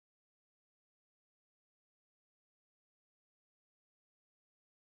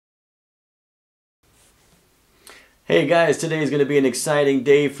Hey guys, today is going to be an exciting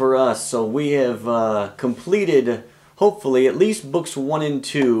day for us. So we have completed, hopefully, at least books 1 and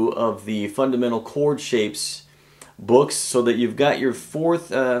 2 of the fundamental chord shapes books, so that you've got your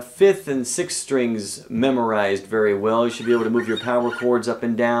 4th, 5th, and 6th strings memorized very well. You should be able to move your power chords up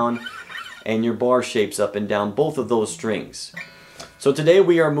and down and your bar shapes up and down, both of those strings. So today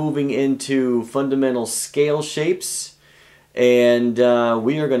we are moving into fundamental scale shapes. And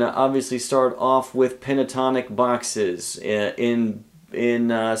we are going to obviously start off with pentatonic boxes. In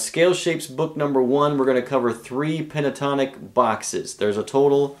Scale Shapes book number 1, we're going to cover 3 pentatonic boxes. There's a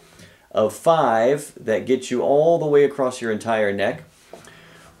total of 5 that get you all the way across your entire neck.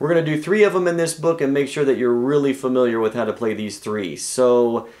 We're going to do 3 of them in this book and make sure that you're really familiar with how to play these 3.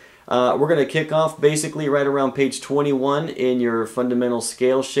 So we're going to kick off basically right around page 21 in your Fundamental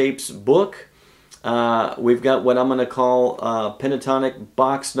Scale Shapes book. We've got what I'm going to call pentatonic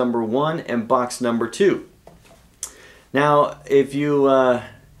box number 1 and box number 2. Now, if you, a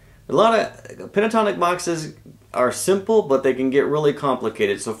lot of pentatonic boxes are simple, but they can get really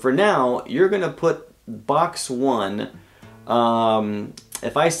complicated. So for now, you're going to put box 1,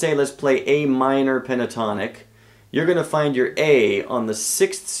 if I say let's play A minor pentatonic, you're going to find your A on the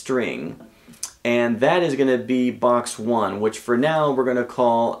 6th string. And that is going to be box 1, which for now we're going to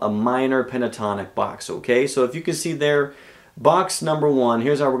call a minor pentatonic box, okay? So if you can see there, box number 1,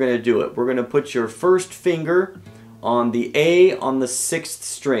 here's how we're going to do it. We're going to put your first finger on the A on the 6th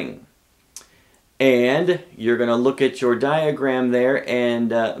string. And you're going to look at your diagram there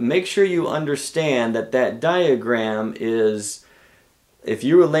and make sure you understand that that diagram is, if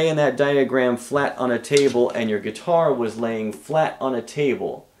you were laying that diagram flat on a table and your guitar was laying flat on a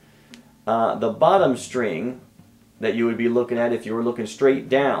table, the bottom string that you would be looking at if you were looking straight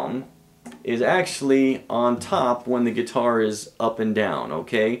down is actually on top when the guitar is up and down,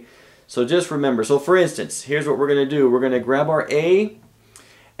 okay? So just remember, so for instance, here's what we're going to do. We're going to grab our A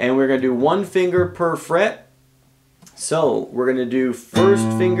and we're going to do 1 finger per fret. So we're going to do first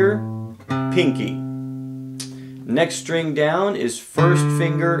finger, pinky. Next string down is first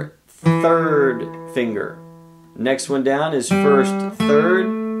finger, 3rd finger. Next one down is first,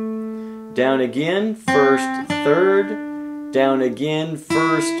 3rd. Down again, first, 3rd, down again,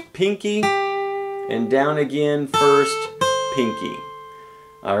 first, pinky, and down again, first, pinky.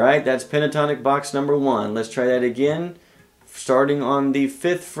 Alright, that's pentatonic box number 1. Let's try that again. Starting on the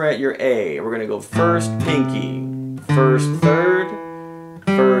 5th fret, your A. We're going to go first, pinky, first, 3rd,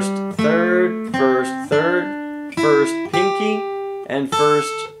 first, 3rd, first, 3rd, first, pinky, and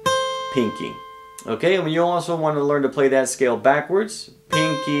first, pinky. Okay, and you also want to learn to play that scale backwards.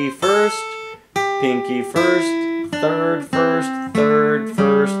 Pinky first, 3rd first, 3rd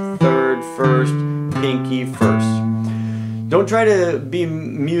first, 3rd first, pinky first. Don't try to be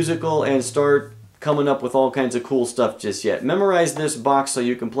musical and start coming up with all kinds of cool stuff just yet. Memorize this box so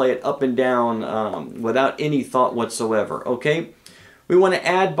you can play it up and down without any thought whatsoever, okay? We want to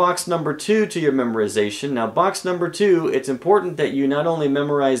add box number 2 to your memorization. Now, box number 2, it's important that you not only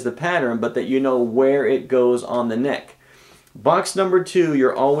memorize the pattern, but that you know where it goes on the neck. Box number 2,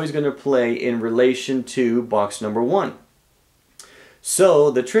 you're always going to play in relation to box number 1. So,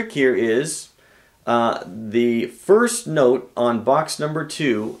 the trick here is the first note on box number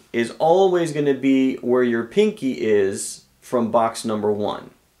 2 is always going to be where your pinky is from box number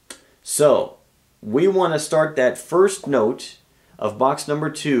 1. So, we want to start that first note of box number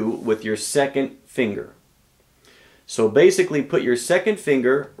 2 with your 2nd finger. So basically put your 2nd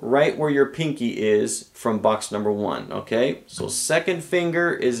finger right where your pinky is from box number 1, okay? So 2nd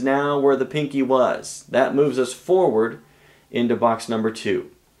finger is now where the pinky was. That moves us forward into box number 2.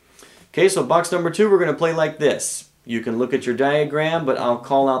 Okay, so box number 2 we're going to play like this. You can look at your diagram, but I'll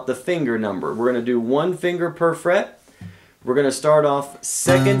call out the finger number. We're going to do 1 finger per fret. We're going to start off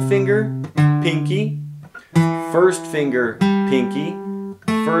 2nd finger, pinky, 1st finger, pinky,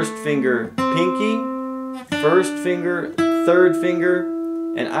 1st finger, pinky, 1st finger, 3rd finger,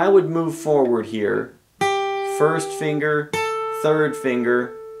 and I would move forward here. 1st finger, 3rd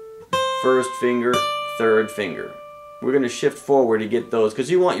finger, 1st finger, 3rd finger. We're going to shift forward to get those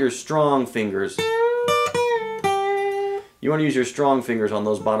because you want your strong fingers. You want to use your strong fingers on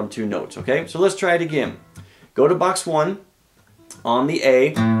those bottom 2 notes, okay? So let's try it again. Go to box 1 on the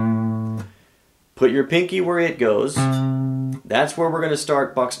A. Put your pinky where it goes. That's where we're going to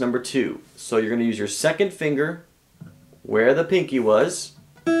start box number 2. So you're going to use your 2nd finger where the pinky was.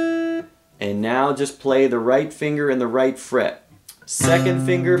 And now just play the right finger in the right fret. 2nd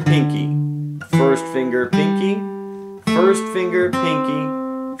finger, pinky. 1st finger, pinky. 1st finger, pinky.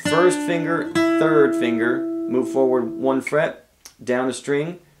 1st finger, 3rd finger. Move forward 1 fret. Down a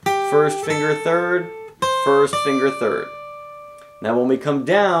string. 1st finger, 3rd. first finger third. Now when we come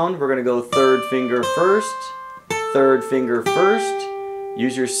down, we're going to go third finger first, third finger first.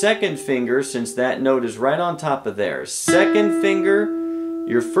 Use your second finger since that note is right on top of there. Second finger,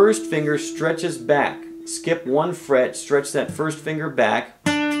 your first finger stretches back. Skip one fret, stretch that first finger back.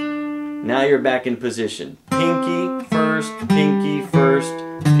 Now you're back in position. Pinky first, pinky first,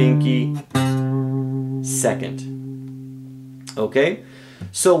 pinky second. Okay?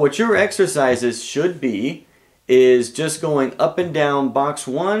 So what your exercises should be is just going up and down box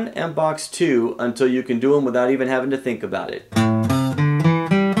 1 and box 2 until you can do them without even having to think about it.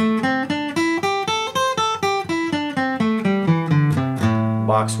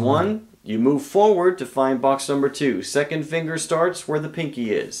 Box 1, you move forward to find box number 2. Second finger starts where the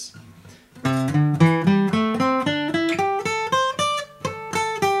pinky is.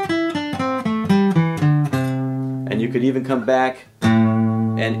 And you could even come back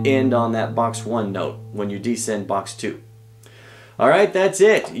and end on that box 1 note when you descend box 2. Alright, that's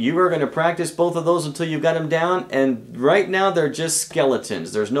it. You are going to practice both of those until you've got them down, and right now they're just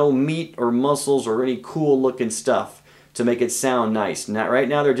skeletons. There's no meat or muscles or any cool looking stuff to make it sound nice. Right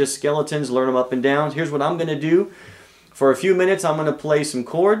now they're just skeletons. Learn them up and down. Here's what I'm going to do. For a few minutes I'm going to play some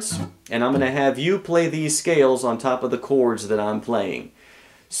chords, and I'm going to have you play these scales on top of the chords that I'm playing.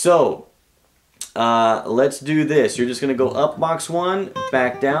 So let's do this. You're just going to go up box 1,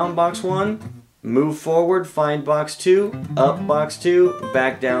 back down box 1, move forward, find box 2, up box 2,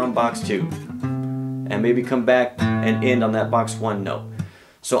 back down box 2, and maybe come back and end on that box 1 note.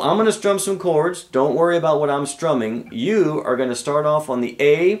 So I'm going to strum some chords. Don't worry about what I'm strumming. You are going to start off on the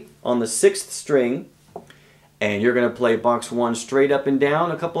A on the 6th string, and you're going to play box 1 straight up and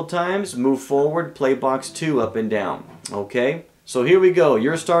down a couple times, move forward, play box 2 up and down. Okay? So here we go.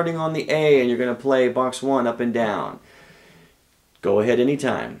 You're starting on the A and you're going to play box 1 up and down. Go ahead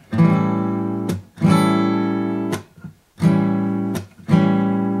anytime.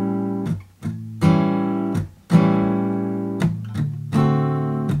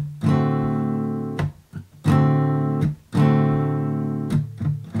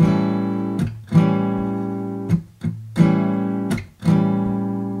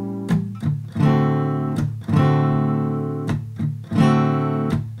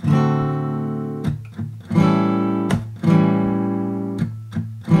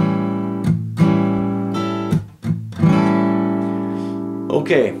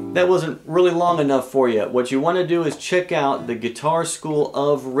 Okay, that wasn't really long enough for you. What you want to do is check out the Guitar School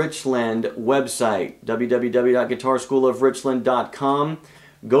of Richland website, www.guitarschoolofrichland.com.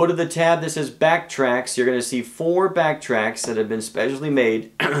 Go to the tab that says Backtracks. You're going to see 4 backtracks that have been specially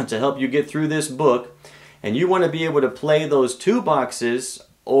made to help you get through this book. And you want to be able to play those 2 boxes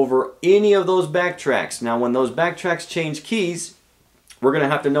over any of those backtracks. Now, when those backtracks change keys, we're going to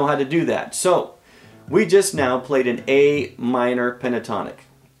have to know how to do that. So, we just now played an A minor pentatonic.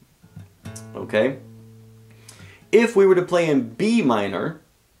 Okay? If we were to play in B minor,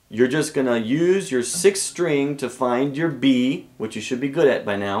 you're just going to use your 6th string to find your B, which you should be good at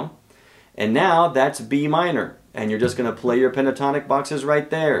by now. And now that's B minor. And you're just going to play your pentatonic boxes right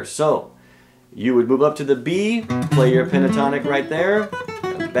there. So, you would move up to the B, play your pentatonic right there,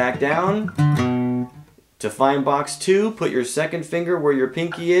 back down. To find box 2, put your 2nd finger where your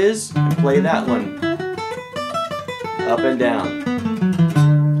pinky is and play that one. Up and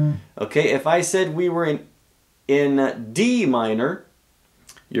down. Okay, if I said we were in D minor,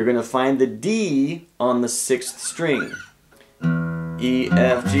 you're going to find the D on the 6th string. E,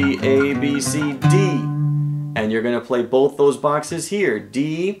 F, G, A, B, C, D. And you're going to play both those boxes here.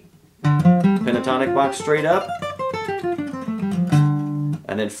 D, pentatonic box straight up.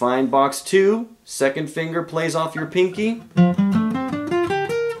 And then find box 2, 2nd finger plays off your pinky.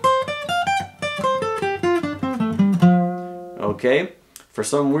 Okay, for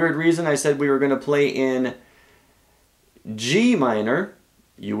some weird reason I said we were going to play in G minor.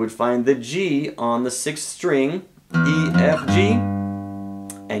 You would find the G on the 6th string, E, F, G.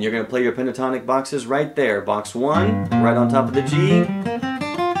 And you're going to play your pentatonic boxes right there. Box 1, right on top of the G.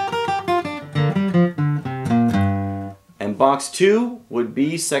 And box 2 would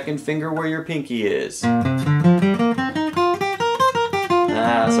be 2nd finger where your pinky is.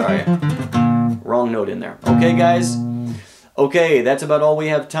 Sorry. Wrong note in there. Okay, guys? Okay, that's about all we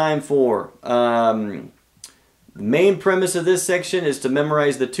have time for. The main premise of this section is to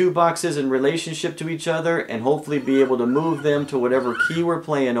memorize the 2 boxes in relationship to each other and hopefully be able to move them to whatever key we're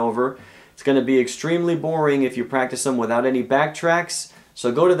playing over. It's going to be extremely boring if you practice them without any backtracks.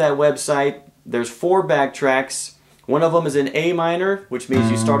 So go to that website. There's 4 backtracks. One of them is in A minor, which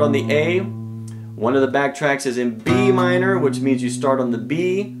means you start on the A. One of the backtracks is in B minor, which means you start on the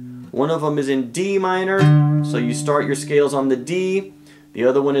B. One of them is in D minor, so you start your scales on the D. The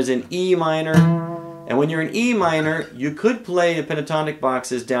other one is in E minor. And when you're in E minor, you could play the pentatonic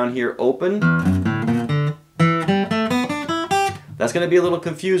boxes down here open. That's going to be a little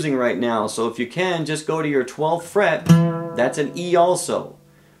confusing right now, so if you can, just go to your 12th fret. That's an E also.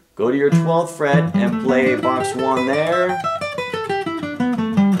 Go to your 12th fret and play box 1 there.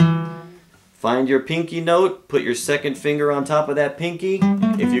 Find your pinky note, put your second finger on top of that pinky,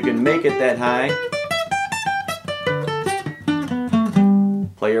 if you can make it that high.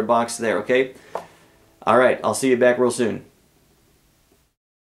 Play your box there, okay? Alright, I'll see you back real soon.